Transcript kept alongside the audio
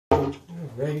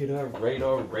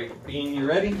all right. Bean, you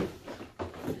ready?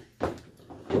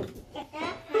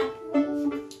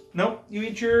 Nope, you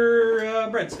eat your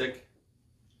breadstick.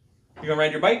 You gonna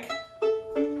ride your bike?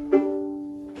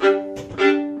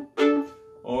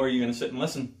 Or are you gonna sit and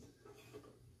listen?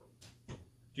 Do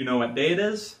you know what day it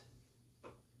is?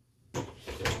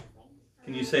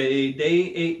 Can you say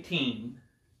day 18?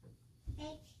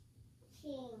 18.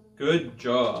 Good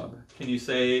job. Can you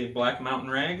say Black Mountain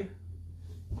Rag?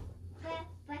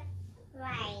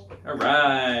 Right. All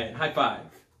right, high five.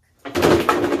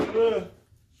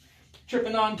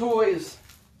 Tripping on toys.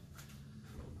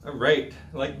 All right,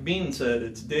 like Bean said,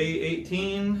 it's day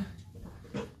 18,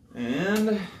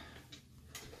 and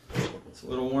it's a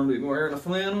little warm to be wearing a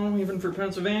flannel, even for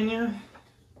Pennsylvania.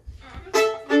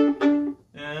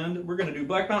 And we're gonna do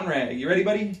Black Mountain Rag. You ready,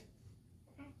 buddy?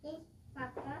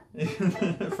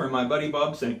 For my buddy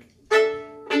Bob Sink.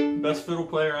 Best fiddle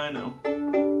player I know.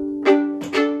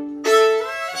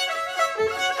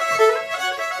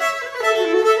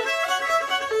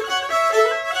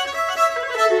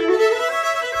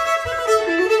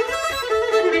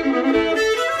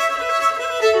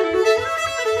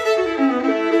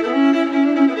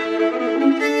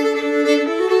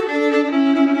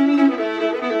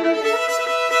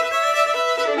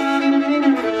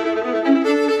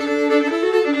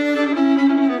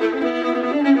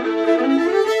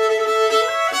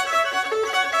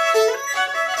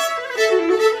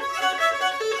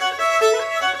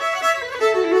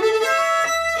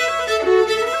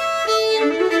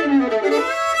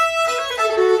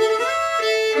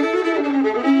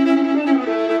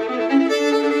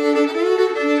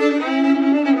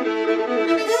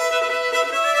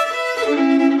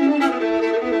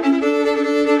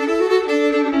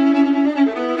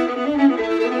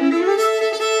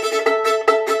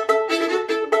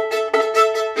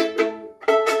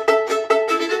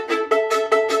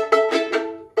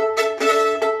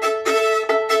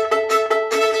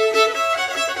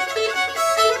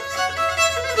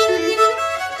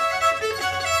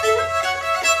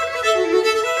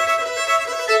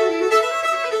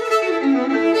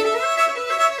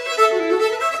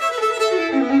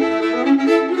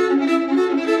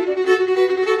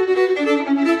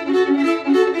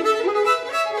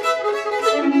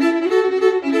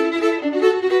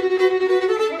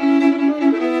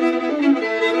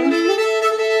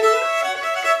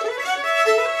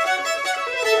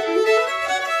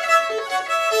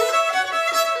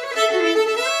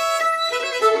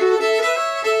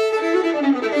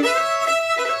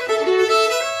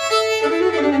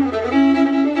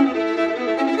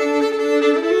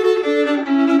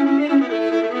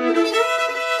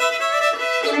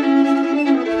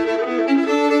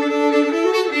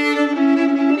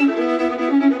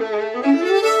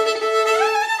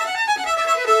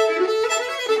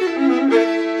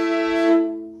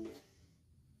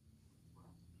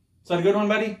 Is that a good one,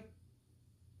 buddy?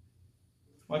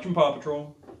 Watching Paw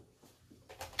Patrol.